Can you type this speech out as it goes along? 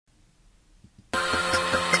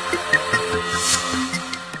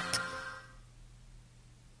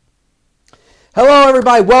Hello,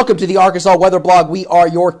 everybody. Welcome to the Arkansas Weather Blog. We are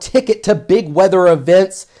your ticket to big weather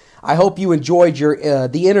events. I hope you enjoyed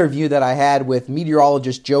the interview that I had with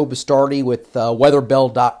meteorologist Joe Bastardi with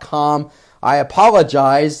weatherbell.com. I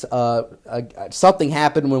apologize. Something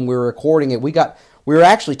happened when we were recording it. We were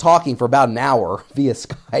actually talking for about an hour via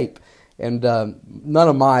Skype, and none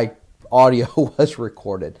of my audio was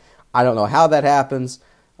recorded. I don't know how that happens,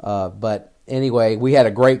 but anyway, we had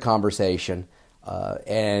a great conversation.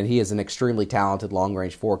 And he is an extremely talented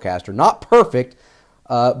long-range forecaster. Not perfect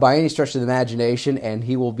by any stretch of the imagination, and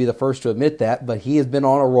he will be the first to admit that, but he has been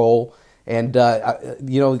on a roll. And,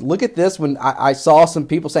 look at this. When I saw some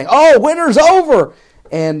people saying, oh, winter's over,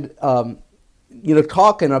 and,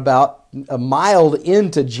 talking about a mild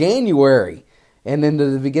into January and into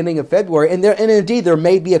the beginning of February. And indeed, there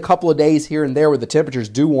may be a couple of days here and there where the temperatures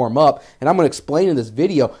do warm up, and I'm going to explain in this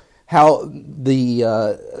video how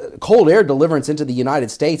the cold air deliverance into the United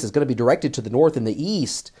States is going to be directed to the north and the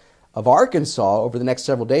east of Arkansas over the next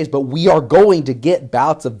several days. But we are going to get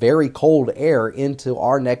bouts of very cold air into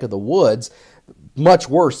our neck of the woods, much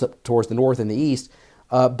worse up towards the north and the east.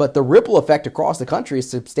 But the ripple effect across the country is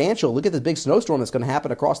substantial. Look at this big snowstorm that's going to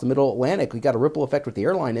happen across the middle Atlantic. We've got a ripple effect with the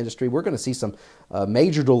airline industry. We're going to see some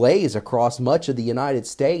major delays across much of the United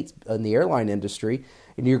States in the airline industry.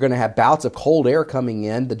 And you're going to have bouts of cold air coming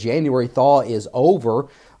in. The January thaw is over,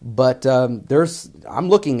 but I'm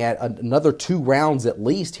looking at another 2 rounds at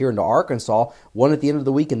least here into Arkansas, one at the end of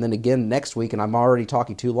the week and then again next week. And I'm already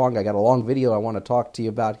talking too long. I got a long video I want to talk to you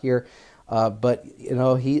about here. But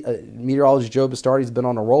meteorologist Joe Bastardi has been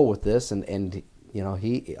on a roll with this, and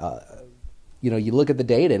you look at the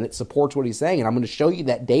data and it supports what he's saying. And I'm going to show you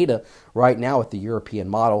that data right now with the European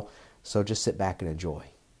model. So just sit back and enjoy.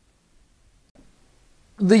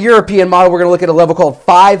 The European model, we're going to look at a level called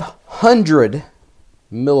 500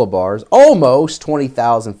 millibars, almost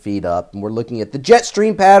 20,000 feet up. And we're looking at the jet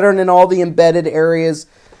stream pattern and all the embedded areas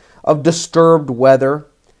of disturbed weather.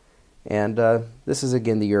 And this is,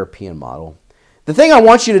 again, the European model. The thing I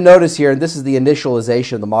want you to notice here, and this is the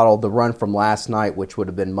initialization of the model, the run from last night, which would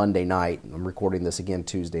have been Monday night. I'm recording this again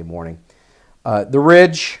Tuesday morning. The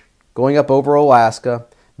ridge going up over Alaska,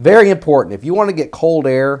 very important. If you want to get cold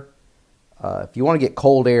air,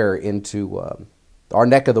 into our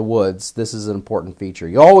neck of the woods, this is an important feature.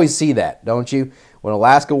 You always see that, don't you? When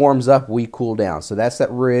Alaska warms up, we cool down. So that's that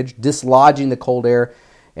ridge dislodging the cold air.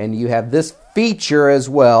 And you have this feature as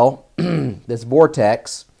well, this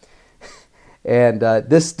vortex. And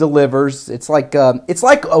this delivers,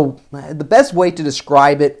 the best way to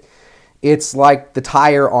describe it, it's like the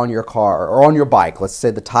tire on your car or on your bike. Let's say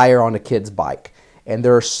the tire on a kid's bike. And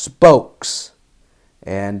there are spokes.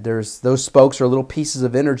 And those spokes are little pieces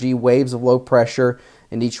of energy, waves of low pressure,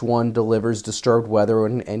 and each one delivers disturbed weather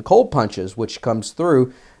and cold punches, which comes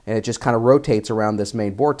through, and it just kind of rotates around this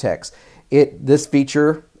main vortex. This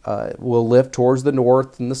feature will lift towards the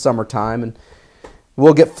north in the summertime, and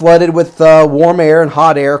we'll get flooded with warm air and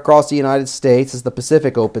hot air across the United States as the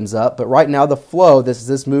Pacific opens up. But right now, the flow,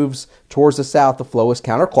 this moves towards the south. The flow is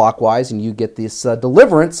counterclockwise, and you get this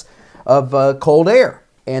deliverance of cold air.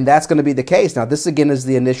 And that's going to be the case. Now, this again is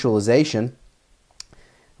the initialization.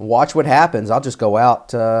 Watch what happens. I'll just go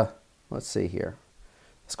out, let's see here.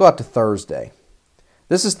 Let's go out to Thursday.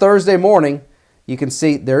 This is Thursday morning. You can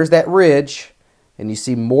see there's that ridge, and you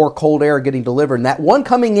see more cold air getting delivered. And that one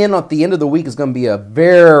coming in at the end of the week is going to be a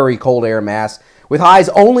very cold air mass with highs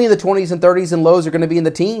only in the 20s and 30s, and lows are going to be in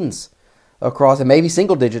the teens across, and maybe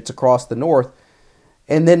single digits across the north.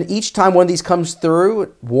 And then each time one of these comes through,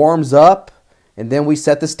 it warms up. And then we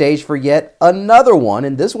set the stage for yet another one,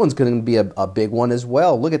 and this one's going to be a big one as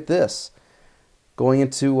well. Look at this. Going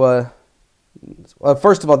into,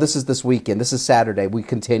 first of all, this is this weekend. This is Saturday. We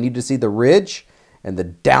continue to see the ridge and the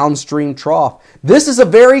downstream trough. This is a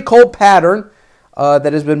very cold pattern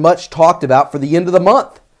that has been much talked about for the end of the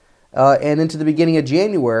month and into the beginning of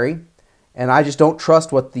January. And I just don't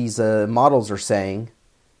trust what these models are saying.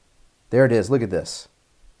 There it is. Look at this.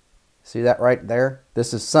 See that right there?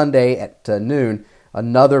 This is Sunday at noon.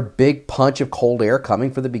 Another big punch of cold air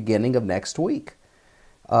coming for the beginning of next week.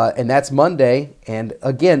 And that's Monday. And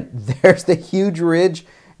again, there's the huge ridge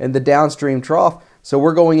and the downstream trough. So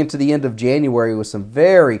we're going into the end of January with some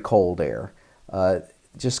very cold air.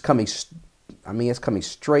 It's coming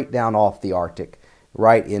straight down off the Arctic,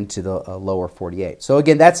 right into the lower 48. So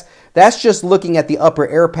again, that's just looking at the upper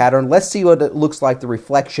air pattern. Let's see what it looks like, the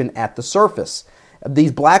reflection at the surface.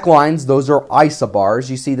 These black lines, those are isobars.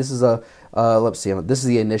 You see, this is this is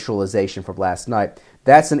the initialization from last night.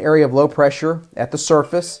 That's an area of low pressure at the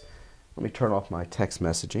surface. Let me turn off my text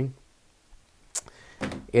messaging.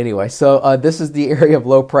 Anyway, so this is the area of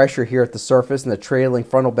low pressure here at the surface and the trailing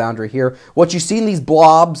frontal boundary here. What you see in these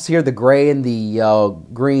blobs here, the gray and the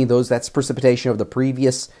green, that's precipitation of the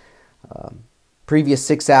previous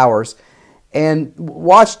 6 hours. And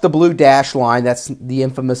watch the blue dash line. That's the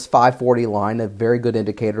infamous 540 line, a very good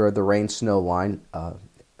indicator of the rain-snow line.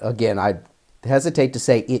 Again, I hesitate to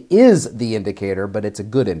say it is the indicator, but it's a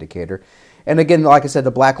good indicator. And again, like I said,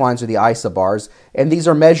 the black lines are the isobars, and these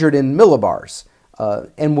are measured in millibars.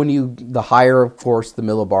 And the higher, of course, the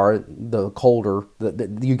millibar, the colder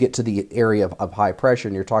you get to the area of high pressure.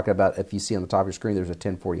 And you're talking about, if you see on the top of your screen, there's a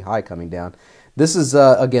 1040 high coming down. This is,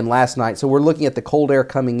 again, last night. So we're looking at the cold air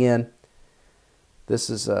coming in. This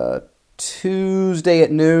is Tuesday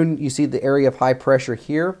at noon. You see the area of high pressure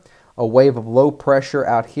here, a wave of low pressure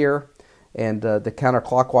out here, and the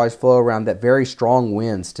counterclockwise flow around that very strong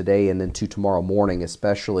winds today and into tomorrow morning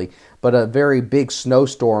especially. But a very big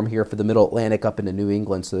snowstorm here for the middle Atlantic up into New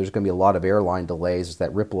England, so there's going to be a lot of airline delays. There's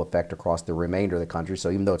that ripple effect across the remainder of the country. So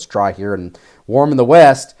even though it's dry here and warm in the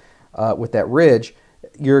west with that ridge,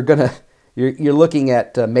 you're looking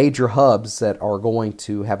at major hubs that are going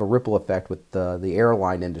to have a ripple effect with the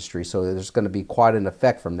airline industry. So there's going to be quite an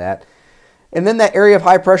effect from that. And then that area of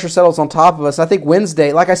high pressure settles on top of us. I think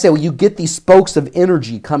Wednesday, like I said, you get these spokes of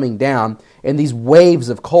energy coming down and these waves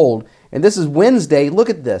of cold. And this is Wednesday. Look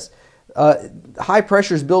at this. High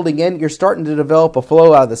pressure is building in. You're starting to develop a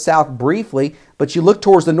flow out of the south briefly, but you look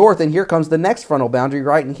towards the north, and here comes the next frontal boundary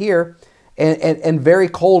right in here. And very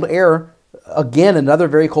cold air. Again, another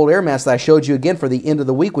very cold air mass that I showed you again for the end of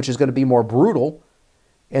the week, which is going to be more brutal.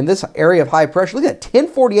 And this area of high pressure, look at that,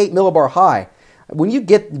 1048 millibar high. When you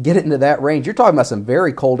get it into that range, you're talking about some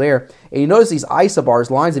very cold air. And you notice these isobars,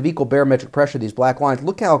 lines of equal barometric pressure, these black lines,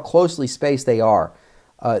 look how closely spaced they are.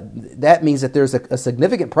 That means that there's a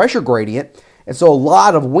significant pressure gradient, and so a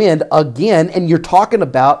lot of wind again, and you're talking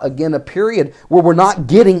about, again, a period where we're not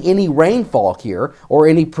getting any rainfall here or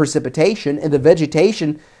any precipitation, and the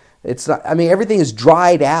vegetation, everything is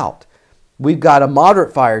dried out. We've got a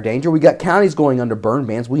moderate fire danger. We've got counties going under burn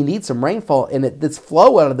bans. We need some rainfall, and this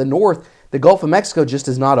flow out of the north, the Gulf of Mexico just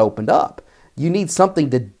has not opened up. You need something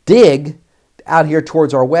to dig out here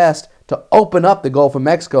towards our west to open up the Gulf of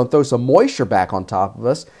Mexico and throw some moisture back on top of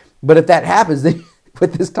us. But if that happens, then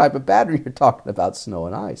with this type of pattern, you're talking about snow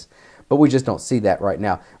and ice. But we just don't see that right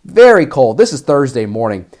now. Very cold. This is Thursday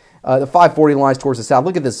morning. The 540 lines towards the south.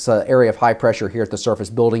 Look at this area of high pressure here at the surface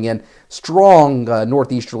building in. Strong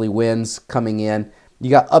northeasterly winds coming in. You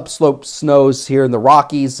got upslope snows here in the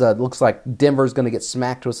Rockies. Looks like Denver's going to get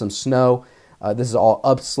smacked with some snow. This is all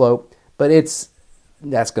upslope, but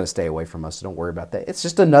that's going to stay away from us, so don't worry about that. It's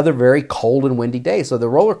just another very cold and windy day. So the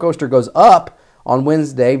roller coaster goes up on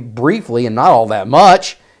Wednesday briefly and not all that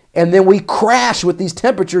much, and then we crash with these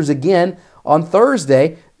temperatures again on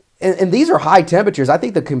Thursday. And these are high temperatures. I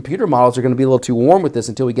think the computer models are going to be a little too warm with this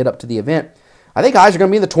until we get up to the event. I think highs are going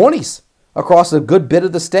to be in the 20s across a good bit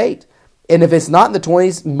of the state. And if it's not in the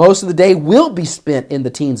 20s, most of the day will be spent in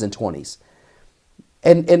the teens and 20s.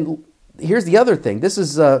 And here's the other thing. This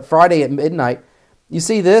is Friday at midnight. You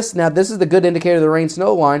see this? Now, this is the good indicator of the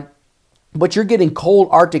rain-snow line. But you're getting cold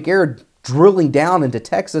Arctic air drilling down into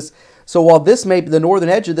Texas. So while this may be the northern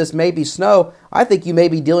edge of this may be snow, I think you may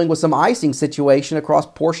be dealing with some icing situation across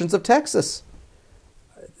portions of Texas.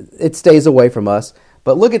 It stays away from us.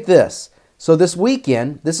 But look at this. So this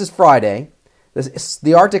weekend, this is Friday.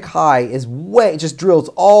 The Arctic high just drills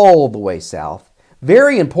all the way south.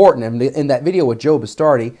 Very important in that video with Joe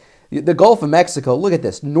Bastardi. The Gulf of Mexico, look at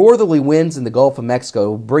this. Northerly winds in the Gulf of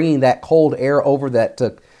Mexico bringing that cold air over that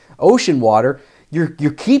ocean water.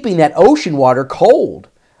 You're keeping that ocean water cold.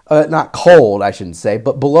 Not cold, I shouldn't say,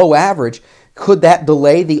 but below average. Could that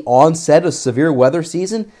delay the onset of severe weather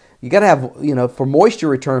season? You got to have, for moisture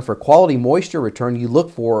return, for quality moisture return, you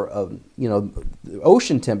look for,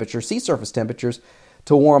 ocean temperatures, sea surface temperatures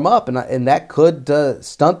to warm up, and that could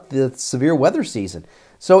stunt the severe weather season.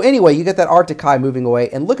 So anyway, you get that Arctic high moving away,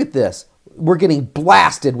 and look at this. We're getting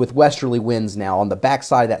blasted with westerly winds now on the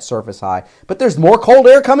backside of that surface high, but there's more cold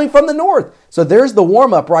air coming from the north. So there's the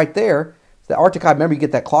warm-up right there. The Arctic high, remember, you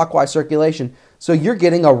get that clockwise circulation. So you're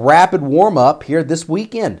getting a rapid warm-up here this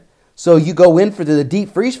weekend. So you go in for the deep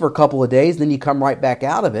freeze for a couple of days, then you come right back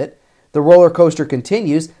out of it. The roller coaster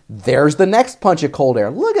continues. There's the next punch of cold air.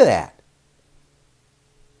 Look at that.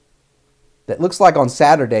 That looks like on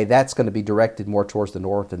Saturday, that's going to be directed more towards the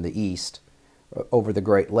north and the east over the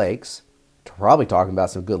Great Lakes. Probably talking about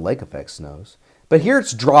some good lake effect snows. But here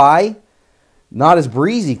it's dry, not as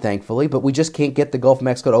breezy, thankfully, but we just can't get the Gulf of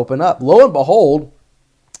Mexico to open up. Lo and behold,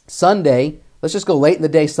 Sunday, let's just go late in the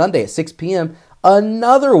day Sunday at 6 p.m.,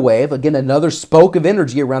 Another wave, again, another spoke of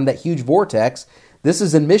energy around that huge vortex. This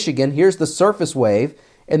is in Michigan. Here's the surface wave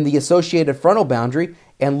and the associated frontal boundary.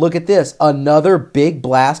 And look at this, another big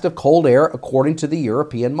blast of cold air according to the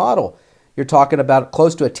European model. You're talking about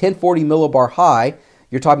close to a 1040 millibar high.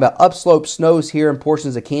 You're talking about upslope snows here in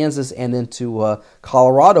portions of Kansas and into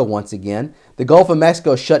Colorado once again. The Gulf of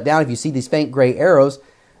Mexico is shut down. If you see these faint gray arrows,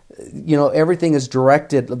 everything is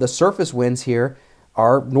directed. The surface winds here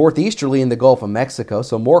are northeasterly in the Gulf of Mexico,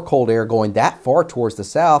 so more cold air going that far towards the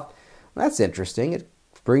south. That's interesting. It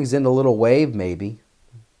brings in a little wave maybe.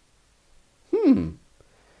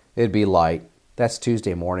 It'd be light. That's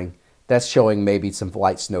Tuesday morning. That's showing maybe some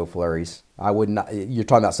light snow flurries. I would not. You're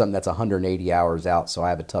talking about something that's 180 hours out, so I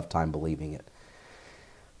have a tough time believing it.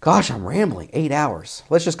 Gosh, I'm rambling. 8 hours.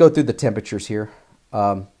 Let's just go through the temperatures here.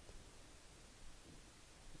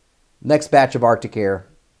 Next batch of Arctic air.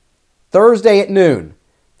 Thursday at noon,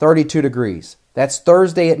 32 degrees. That's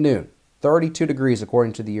Thursday at noon. 32 degrees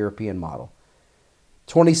according to the European model.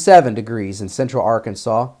 27 degrees in central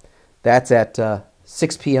Arkansas. That's at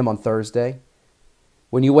 6 p.m. on Thursday.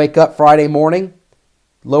 When you wake up Friday morning,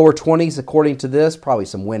 lower 20s according to this, probably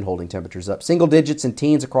some wind holding temperatures up. Single digits and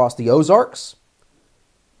teens across the Ozarks.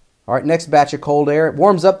 All right, next batch of cold air. It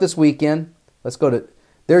warms up this weekend. Let's go to,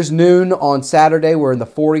 there's noon on Saturday. We're in the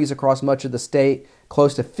 40s across much of the state.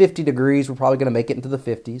 Close to 50 degrees. We're probably going to make it into the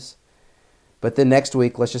 50s. But then next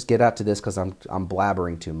week, let's just get out to this because I'm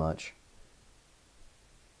blabbering too much.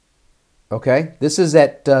 Okay, this is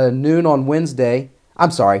at noon on Wednesday.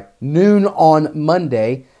 I'm sorry, noon on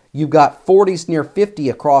Monday. You've got 40s near 50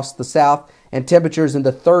 across the south and temperatures in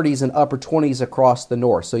the 30s and upper 20s across the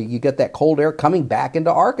north. So you get that cold air coming back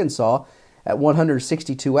into Arkansas at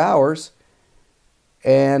 162 hours.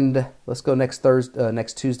 And let's go next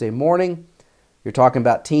Tuesday morning. You're talking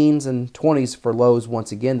about teens and 20s for lows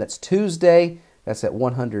once again. That's Tuesday. That's at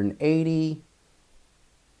 180.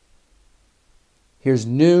 Here's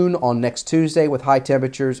noon on next Tuesday with high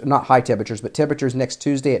temperatures, not high temperatures, but temperatures next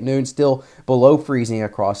Tuesday at noon still below freezing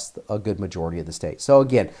across a good majority of the state. So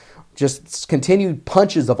again, just continued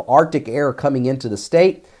punches of Arctic air coming into the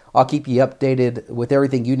state. I'll keep you updated with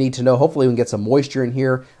everything you need to know. Hopefully we can get some moisture in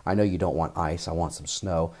here. I know you don't want ice. I want some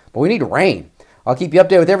snow. But we need rain. I'll keep you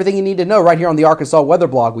updated with everything you need to know right here on the Arkansas Weather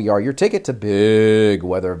Blog. We are your ticket to big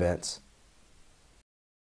weather events.